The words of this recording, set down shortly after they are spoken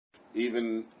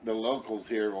even the locals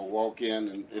here will walk in,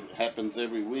 and it happens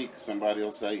every week. Somebody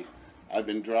will say, I've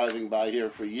been driving by here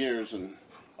for years and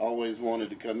always wanted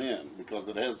to come in because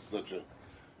it has such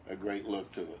a great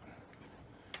look to it.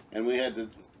 And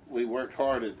we worked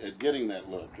hard at getting that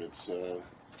look. It's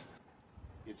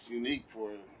unique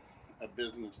for a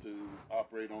business to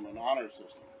operate on an honor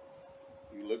system.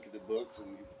 You look at the books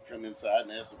and you come inside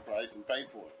and ask the price and pay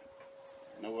for it.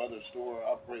 No other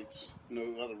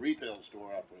retail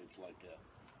store operates like that.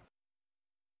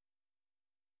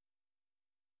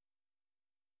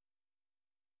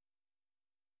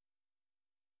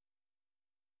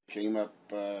 Came up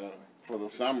for the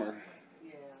summer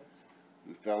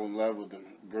and fell in love with the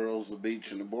girls, the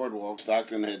beach, and the boardwalk.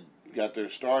 Stockton had got their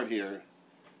start here,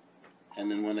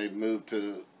 and then when they moved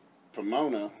to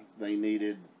Pomona, they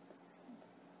needed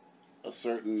a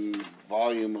certain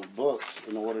volume of books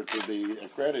in order to be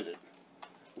accredited.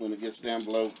 When it gets down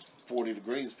below 40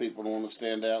 degrees, people don't want to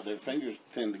stand out. Their fingers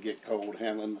tend to get cold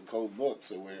handling the cold books,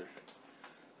 so we're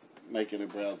making a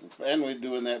browsing. And we're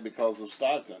doing that because of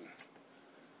Stockton.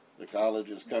 The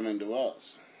college is coming to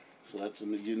us. So that's a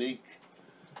unique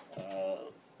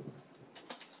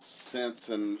sense,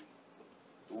 and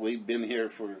we've been here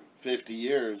for 50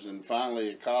 years, and finally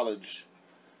a college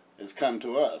has come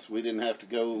to us. We didn't have to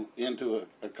go into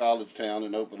a college town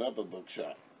and open up a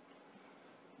bookshop,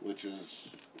 which is,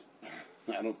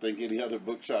 I don't think any other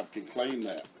bookshop can claim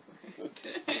that.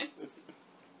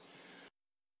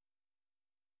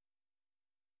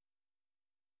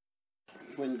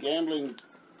 When gambling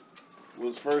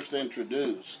was first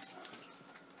introduced,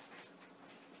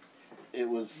 it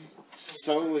was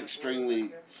so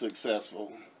extremely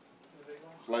successful.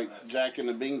 Like Jack and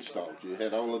the Beanstalk. You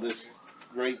had all of this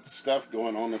great stuff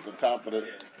going on at the top of the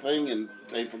thing, and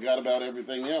they forgot about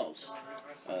everything else.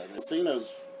 The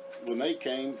casinos, when they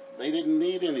came, they didn't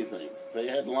need anything. They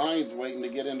had lines waiting to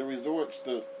get into resorts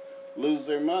to lose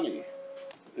their money.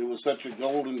 It was such a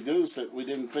golden goose that we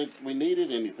didn't think we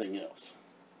needed anything else.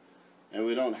 And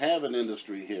we don't have an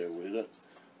industry here.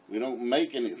 We don't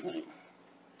make anything.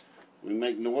 We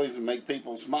make noise and make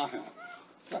people smile.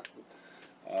 So,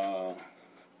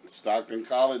 Stockton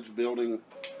College building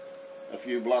a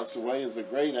few blocks away is a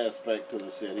great aspect to the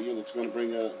city, and it's going to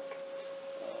bring a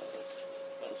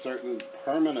certain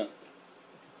permanent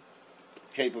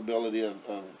capability of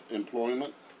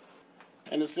employment.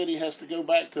 And the city has to go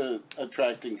back to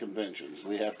attracting conventions.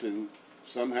 We have to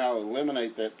somehow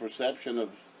eliminate that perception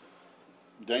of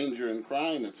danger and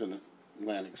crime that's in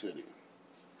Atlantic City.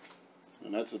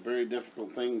 And that's a very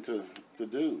difficult thing to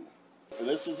do.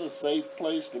 This is a safe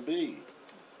place to be.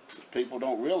 People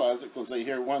don't realize it because they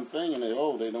hear one thing and they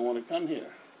don't want to come here.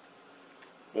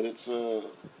 But it's a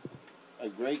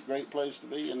great, great place to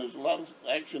be, and there's a lot of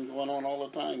action going on all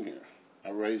the time here. I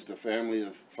raised a family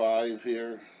of 5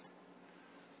 here.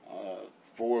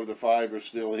 4 of the 5 are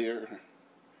still here.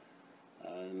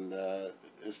 And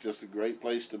it's just a great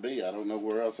place to be. I don't know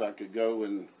where else I could go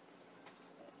and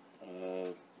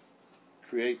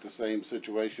create the same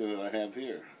situation that I have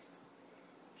here.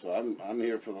 So I'm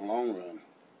here for the long run.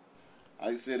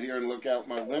 I sit here and look out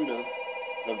my window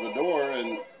of the door,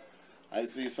 and I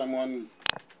see someone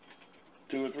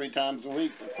 2 or 3 times a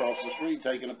week across the street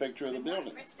taking a picture of the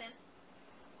building. Princeton.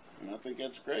 And I think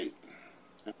that's great.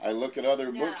 I look at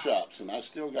other bookshops, and I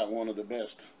still got one of the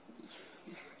best.